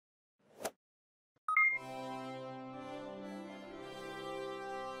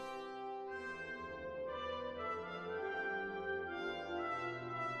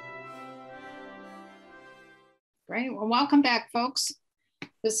Great. Well, welcome back, folks.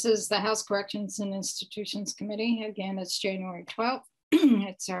 This is the House Corrections and Institutions Committee. Again, it's January 12th.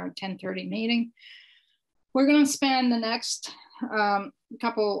 It's our 10:30 meeting. We're going to spend the next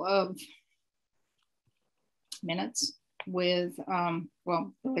couple of minutes with,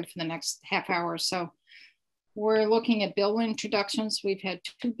 well, really for the next half hour or so. We're looking at bill introductions. We've had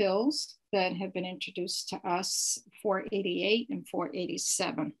two bills that have been introduced to us, 488 and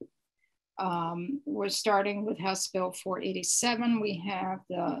 487. We're starting with House Bill 487. We have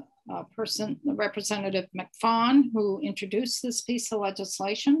the Representative McFawn, who introduced this piece of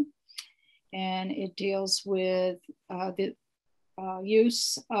legislation, and it deals with the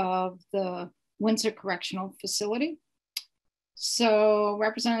use of the Windsor Correctional Facility. So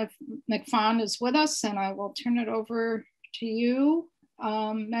Representative McFawn is with us, and I will turn it over to you,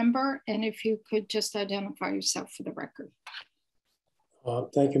 member, and if you could just identify yourself for the record.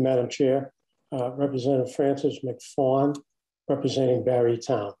 Thank you, Madam Chair. Representative Francis McFawn, representing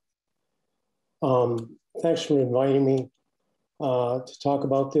Barrytown. Thanks for inviting me to talk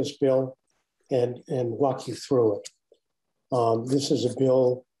about this bill and walk you through it. This is a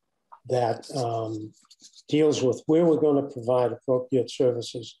bill that deals with where we're going to provide appropriate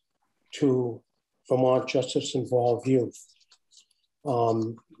services to Vermont justice-involved youth.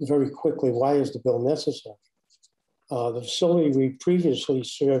 Very quickly, why is the bill necessary? The facility we previously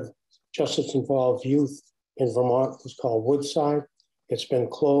served justice-involved youth in Vermont was called Woodside. It's been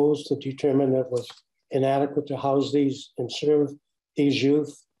closed to determine that it was inadequate to house these and serve these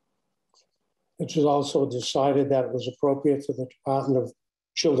youth. It was also decided that it was appropriate for the Department of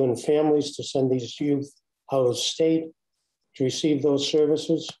Children and Families to send these youth out of state to receive those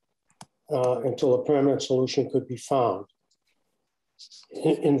services until a permanent solution could be found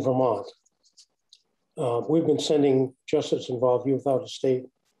in Vermont. We've been sending justice-involved youth out of state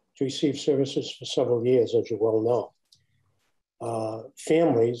to receive services for several years, as you well know.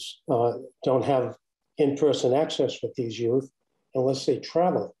 Families don't have in-person access with these youth unless they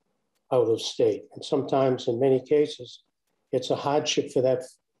travel out of state. And sometimes, in many cases, it's a hardship for that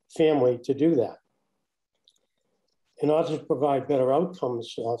family to do that. In order to provide better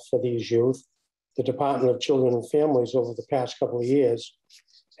outcomes for these youth, the Department of Children and Families over the past couple of years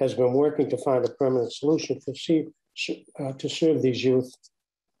has been working to find a permanent solution to serve these youth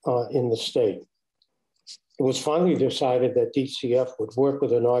in the state. It was finally decided that DCF would work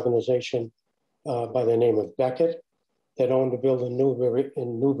with an organization by the name of Beckett that owned a building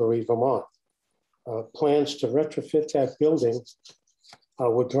in Newbury, Vermont. Plans to retrofit that building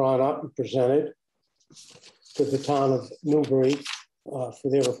were drawn up and presented to the town of Newbury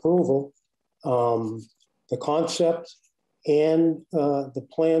for their approval. The concept and the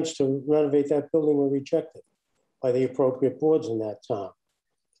plans to renovate that building were rejected by the appropriate boards in that town.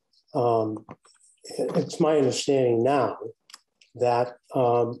 It's my understanding now that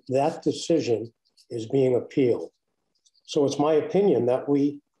that decision is being appealed. So it's my opinion that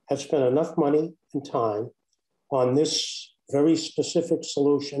we have spent enough money and time on this very specific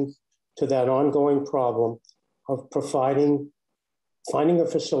solution to that ongoing problem of finding a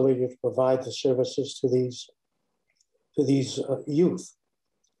facility to provide the services to these youth.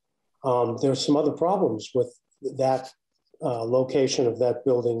 There are some other problems with that location of that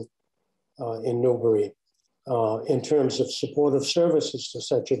building in Newbury in terms of supportive services to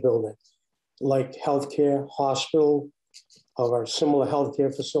such a building, like healthcare, hospital, or a similar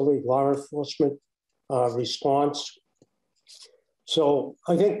healthcare facility, law enforcement response. So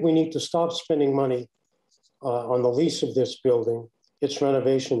I think we need to stop spending money on the lease of this building, its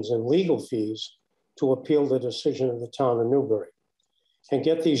renovations and legal fees to appeal the decision of the town of Newbury and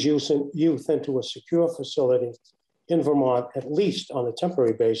get these youth into a secure facility in Vermont, at least on a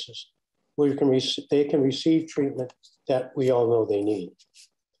temporary basis, where they can receive treatment that we all know they need.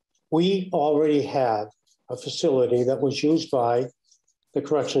 We already had a facility that was used by the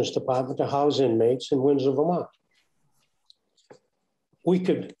Corrections Department to house inmates in Windsor, Vermont. We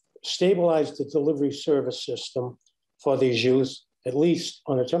could stabilize the delivery service system for these youth, at least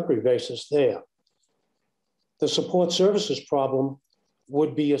on a temporary basis there. The support services problem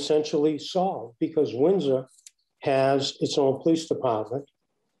would be essentially solved because Windsor has its own police department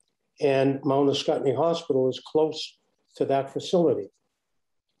and Mount Escutney Hospital is close to that facility.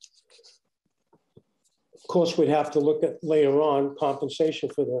 Of course, we'd have to look at later on compensation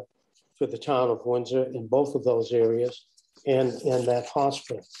for the town of Windsor in both of those areas and that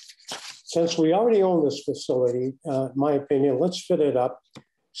hospital. Since we already own this facility, in my opinion, let's fit it up,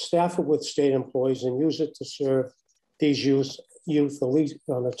 staff it with state employees and use it to serve these youth at least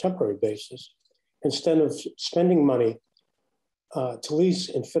on a temporary basis, instead of spending money to lease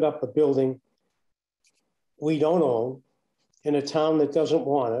and fit up a building we don't own in a town that doesn't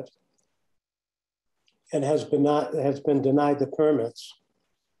want it and has been denied the permits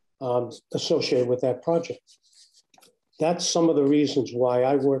associated with that project. That's some of the reasons why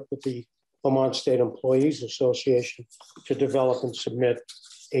I work with the Vermont State Employees Association to develop and submit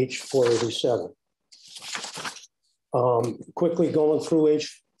H.487. Quickly going through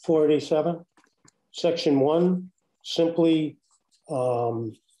H.487, Section 1 simply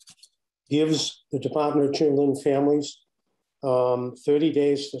gives the Department of Children and Families 30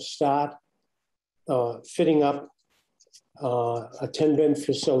 days to start fitting up a 10-bed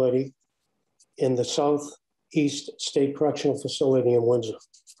facility in the Southeast State Correctional Facility in Windsor,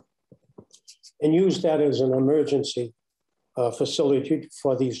 and use that as an emergency facility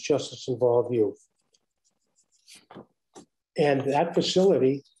for these justice-involved youth. And that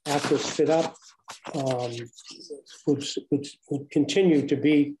facility, after it's fit up, would continue to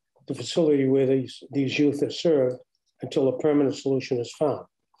be the facility where these youth are served until a permanent solution is found.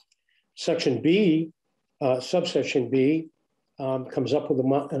 Section B, subsection B, comes up with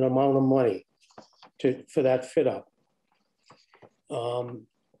an amount of money for that fit up.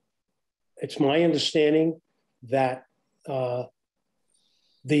 It's my understanding that the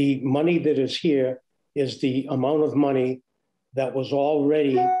money that is here is the amount of money that was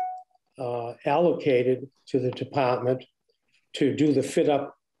already allocated to the department to do the fit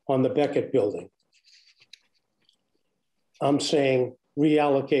up on the Beckett building. I'm saying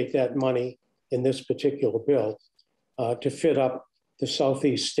reallocate that money in this particular bill to fit up the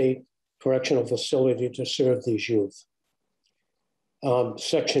Southeast State Correctional Facility to serve these youth.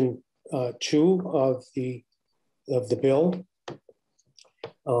 Section 2 of the bill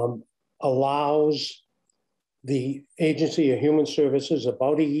allows the Agency of Human Services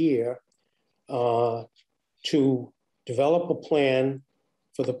about a year to develop a plan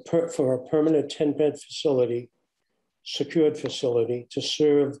for a permanent 10-bed facility, secured facility, to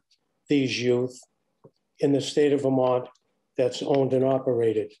serve these youth in the state of Vermont that's owned and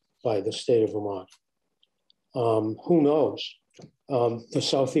operated by the state of Vermont. Who knows? The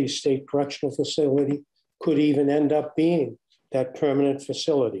Southeast State Correctional Facility could even end up being that permanent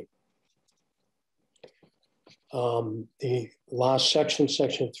facility. The last section,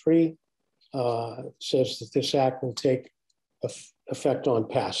 section 3, says that this act will take effect on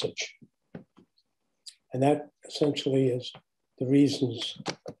passage. And that essentially is the reasons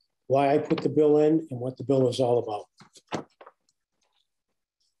why I put the bill in and what the bill is all about.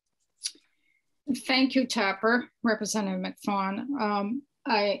 Thank you, Topper, Representative McFawn.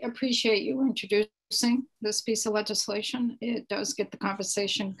 I appreciate you introducing this piece of legislation. It does get the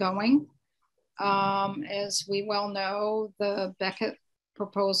conversation going. As we well know, the Beckett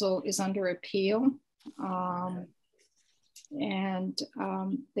proposal is under appeal.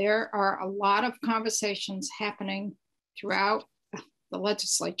 There are a lot of conversations happening throughout the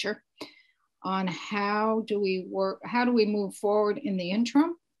legislature on how do we move forward in the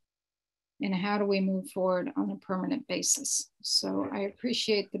interim, and how do we move forward on a permanent basis. So I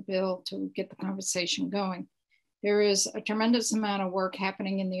appreciate the bill to get the conversation going. There is a tremendous amount of work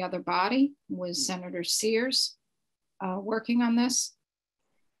happening in the other body with Senator Sears working on this,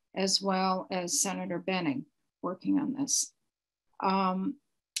 as well as Senator Benning working on this.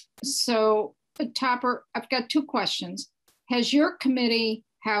 So Topper, I've got 2 questions. Has your committee,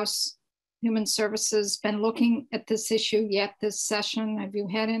 House Human Services, been looking at this issue yet this session? Have you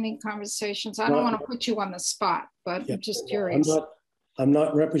had any conversations? I don't want to put you on the spot, but I'm just curious. I'm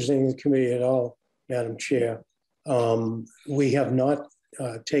not representing the committee at all, Madam Chair. We have not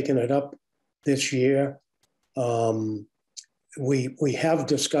taken it up this year. We have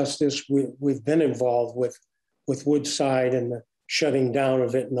discussed this. We've been involved with Woodside and the shutting down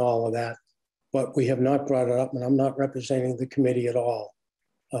of it and all of that, but we have not brought it up, and I'm not representing the committee at all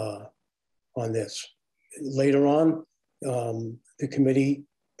on this. Later on, the committee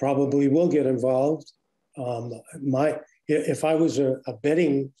probably will get involved. If I was a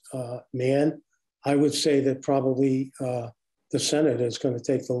betting man, I would say that probably the Senate is going to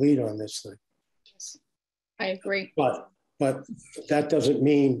take the lead on this thing. Yes, I agree. But that doesn't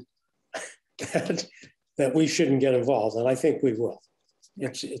mean that we shouldn't get involved, and I think we will.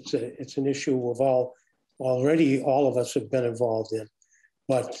 It's an issue all of us have been involved in,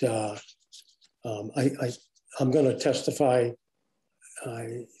 but I'm going to testify.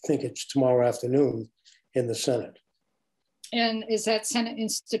 I think it's tomorrow afternoon in the Senate. And is that Senate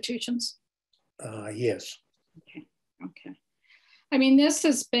institutions? Yes. Okay. I mean, this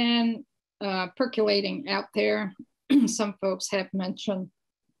has been percolating out there. Some folks have mentioned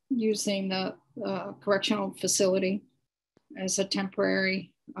using the correctional facility as a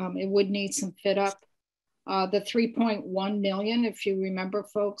temporary. It would need some fit up. The 3.1 million, if you remember,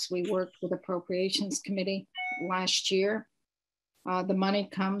 folks, we worked with Appropriations Committee last year. The money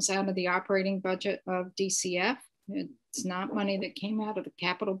comes out of the operating budget of DCF. It's not money that came out of the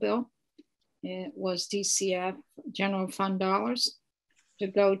capital bill. It was DCF general fund dollars to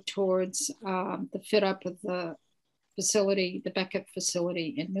go towards the fit up of the facility, the Beckett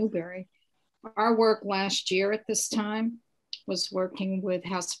facility in Newberry. Our work last year at this time was working with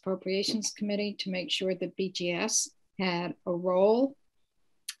House Appropriations Committee to make sure that BGS had a role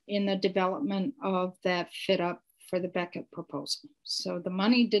in the development of that fit up for the Beckett proposal. So the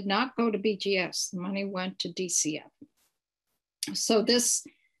money did not go to BGS, the money went to DCF. So this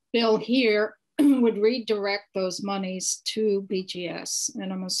bill here would redirect those monies to BGS.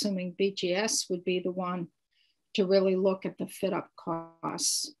 And I'm assuming BGS would be the one to really look at the fit up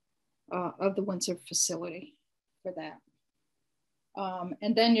costs of the Windsor facility for that.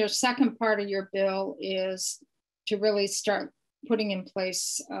 And then your second part of your bill is to really start putting in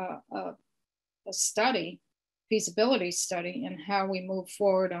place a study, feasibility study, and how we move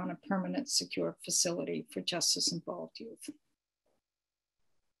forward on a permanent secure facility for justice involved youth.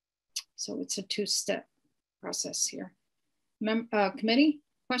 So it's a two-step process here. Committee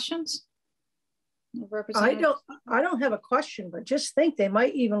questions? I don't have a question, but just think they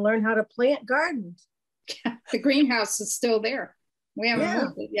might even learn how to plant gardens. The greenhouse is still there. We haven't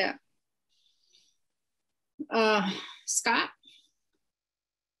moved it yet. Scott?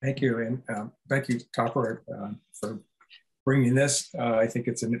 Thank you, and thank you, Topper, for bringing this. I think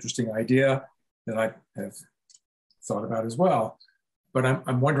it's an interesting idea that I have thought about as well. But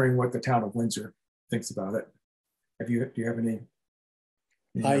I'm wondering what the town of Windsor thinks about it. Do you have any?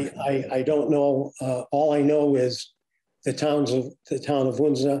 I don't know. All I know is the town of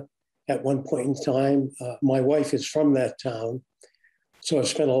Windsor at one point in time. My wife is from that town, so I've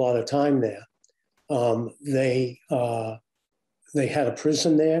spent a lot of time there. They had a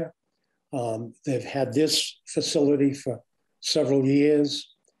prison there. They've had this facility for several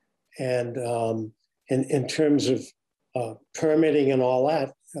years, and in terms of permitting and all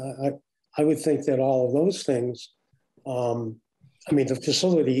that, I would think that all of those things. I mean, the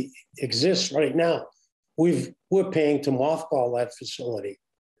facility exists right now. We're paying to mothball that facility,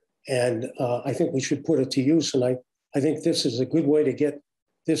 and I think we should put it to use. And I think this is a good way to get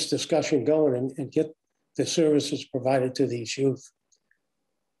this discussion going and get the services provided to these youth.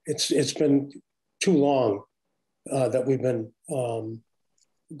 It's been too long that we've been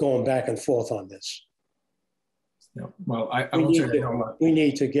going back and forth on this. Yeah, well, we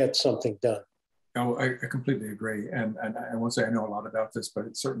need to get something done. No, I completely agree. And I won't say I know a lot about this, but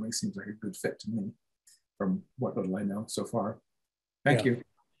it certainly seems like a good fit to me from what little I know so far. Thank you.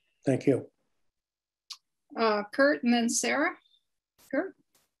 Thank you. Kurt and then Sarah. Kurt?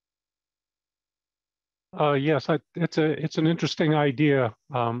 Yes, it's an interesting idea,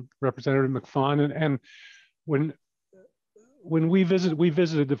 Representative McFawn, and when we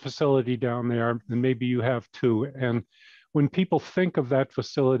visited the facility down there, and maybe you have too, and when people think of that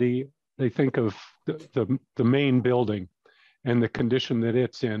facility, they think of the main building and the condition that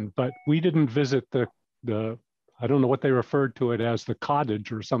it's in, but we didn't visit the I don't know what they referred to it as, the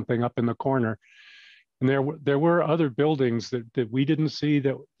cottage or something up in the corner, and there were other buildings that we didn't see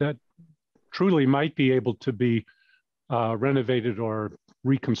that truly might be able to be renovated or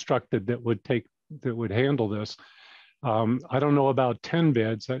reconstructed that would handle this. I don't know about 10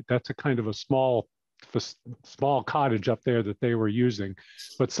 beds. That's a kind of a small cottage up there that they were using,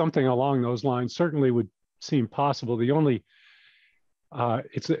 but something along those lines certainly would seem possible. The only,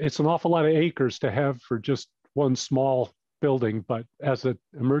 it's an awful lot of acres to have for just one small building, but as an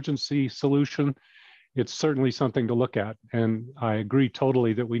emergency solution, it's certainly something to look at. And I agree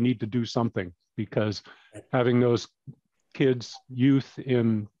totally that we need to do something, because having those kids, youth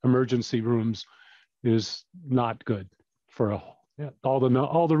in emergency rooms is not good for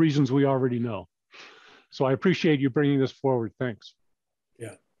all the reasons we already know. So I appreciate you bringing this forward. Thanks.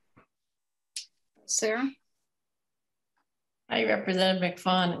 Yeah. Sarah? Hi, Representative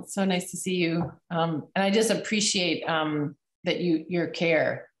McFawn. It's so nice to see you. And I just appreciate that your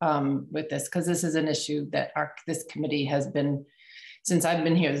care with this, because this is an issue that this committee has been, since I've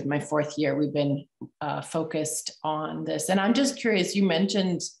been here, this is my 4th year, we've been focused on this. And I'm just curious, you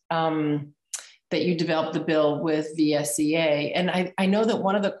mentioned that you developed the bill with VSEA. And I know that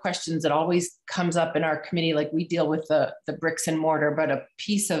one of the questions that always comes up in our committee, like we deal with the bricks and mortar, but a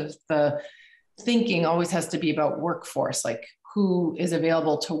piece of the thinking always has to be about workforce, like who is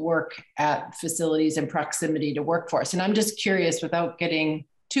available to work at facilities in proximity to workforce. And I'm just curious, without getting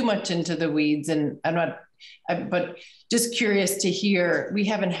too much into the weeds, and but just curious to hear, we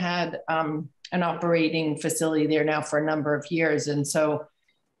haven't had an operating facility there now for a number of years. And so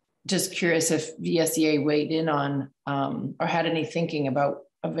just curious if VSEA weighed in on or had any thinking about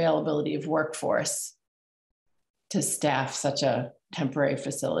availability of workforce to staff such a temporary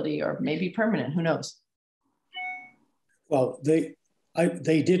facility, or maybe permanent, who knows? Well, they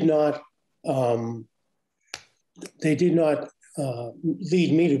did not lead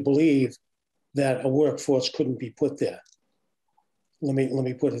me to believe that a workforce couldn't be put there. Let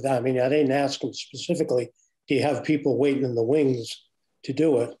me put it that. I mean, I didn't ask them specifically, do you have people waiting in the wings to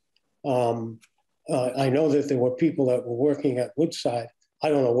do it? I know that there were people that were working at Woodside. I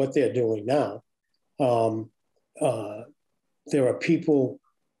don't know what they're doing now. There are people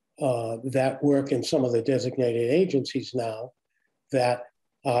that work in some of the designated agencies now that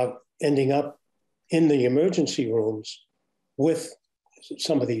are ending up in the emergency rooms with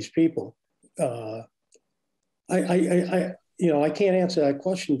some of these people. I can't answer that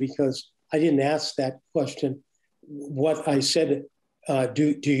question because I didn't ask that question. What I said,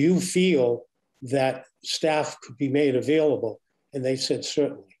 do you feel that staff could be made available? And they said,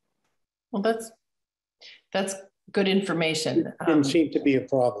 certainly. Well, that's good information. Didn't seem to be a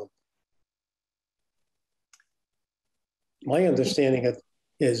problem. My understanding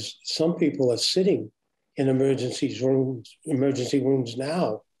is some people are sitting in emergency rooms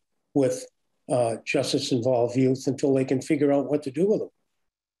now with justice-involved youth until they can figure out what to do with them.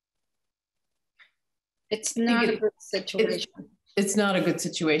 It's not a good situation. It's not a good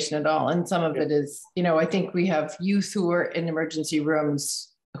situation at all. And some of it is, I think we have youth who are in emergency rooms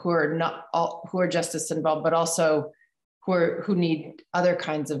who are justice involved, but also who need other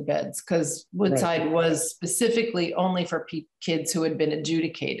kinds of beds, because Woodside was specifically only for kids who had been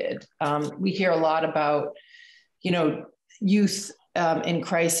adjudicated. We hear a lot about, youth in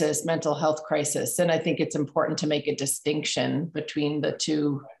crisis, mental health crisis. And I think it's important to make a distinction between the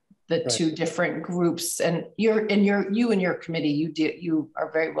two different groups. And you and your committee, you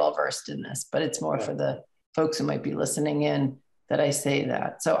are very well versed in this, but it's more for the folks who might be listening in that I say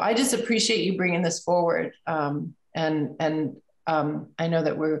that. So I just appreciate you bringing this forward. And I know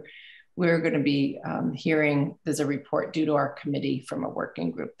that we're going to be hearing, there's a report due to our committee from a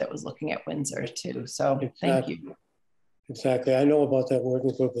working group that was looking at Windsor too. So Thank you. Exactly. I know about that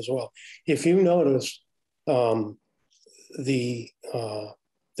working group as well. If you notice, the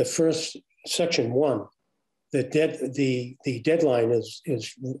first section 1, the deadline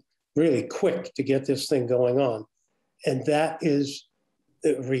is really quick to get this thing going on. And that is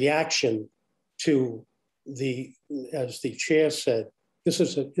the reaction to as the chair said, this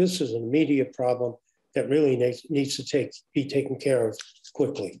is an immediate problem that really needs to be taken care of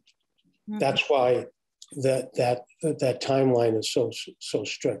quickly. Mm-hmm. That's why that timeline is so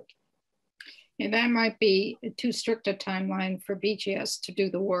strict. And that might be too strict a timeline for BGS to do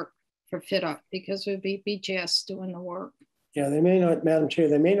the work for fit up, because it would be BGS doing the work. Yeah, they may not, Madam Chair,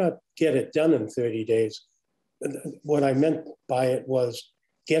 they may not get it done in 30 days. What I meant by it was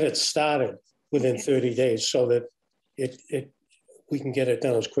get it started within 30 days so that we can get it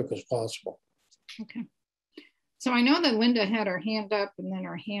done as quick as possible. Okay. So I know that Linda had her hand up and then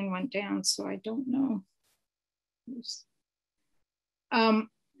her hand went down, so I don't know.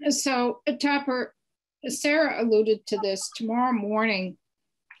 So Topper, Sarah alluded to this. Tomorrow morning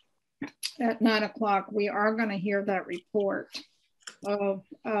at 9 o'clock, we are going to hear that report of,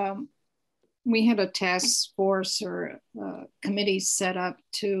 we had a task force or committee set up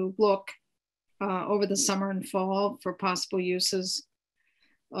to look over the summer and fall for possible uses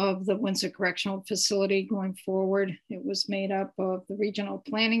of the Windsor Correctional Facility going forward. It was made up of the Regional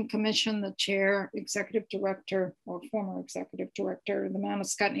Planning Commission, the chair, executive director, or former executive director, the Mount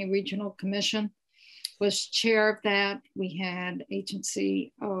Scottney Regional Commission was chair of that. We had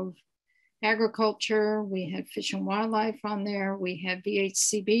Agency of Agriculture, we had Fish and Wildlife on there, we had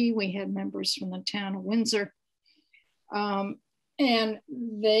VHCB, we had members from the town of Windsor. And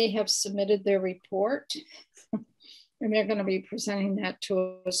they have submitted their report. And they're going to be presenting that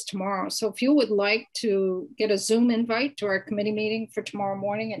to us tomorrow. So if you would like to get a Zoom invite to our committee meeting for tomorrow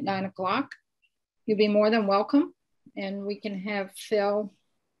morning at 9 o'clock, you'd be more than welcome. And we can have Phil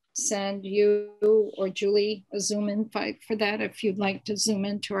send you or Julie a Zoom invite for that if you'd like to Zoom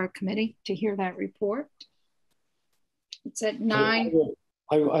into our committee to hear that report. It's at 9.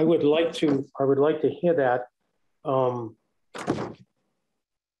 I would like to hear that.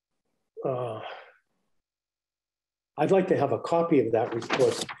 I'd like to have a copy of that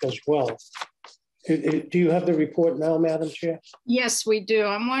report as well. Do you have the report now, Madam Chair? Yes, we do.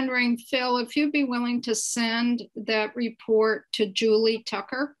 I'm wondering, Phil, if you'd be willing to send that report to Julie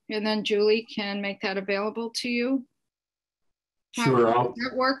Tucker, and then Julie can make that available to you. Sure. Does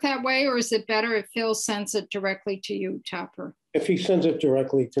that work that way, or is it better if Phil sends it directly to you, Topper? If he sends it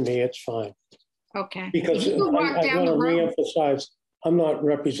directly to me, it's fine. Okay. Because I want to reemphasize, I'm not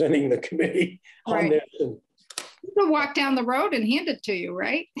representing the committee on this. And you can walk down the road and hand it to you,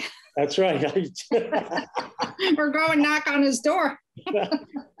 right? That's right. Or go and knock on his door.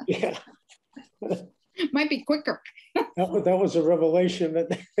 Yeah. Might be quicker. That was a revelation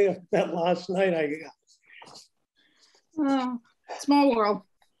that last night I got. Oh, small world.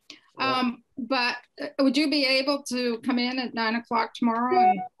 But would you be able to come in at 9 o'clock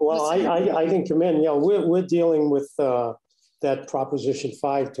tomorrow? Well, I can come in. Yeah, we're dealing with that Proposition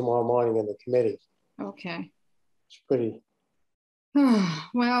 5 tomorrow morning in the committee. Okay. It's pretty.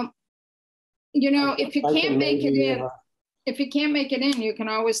 Well, you know, if you can't make it in, you can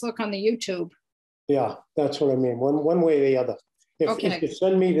always look on the YouTube. Yeah, that's what I mean. One way or the other. If you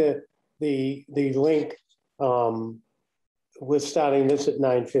send me the link, we're starting this at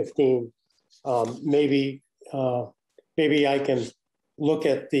 9:15. Maybe I can look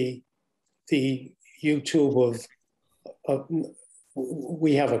at the YouTube of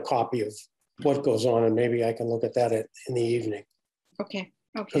we have a copy of what goes on, and maybe I can look at that in the evening. Okay.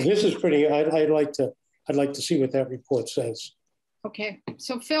 Okay. Because this is pretty. I'd like to see what that report says. Okay.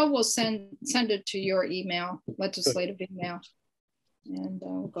 So Phil will send it to your email, legislative email, and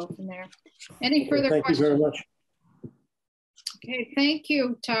we'll go from there. Any further questions? Thank you very much. Okay, thank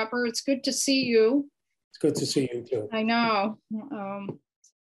you, Topper. It's good to see you. It's good to see you too. I know.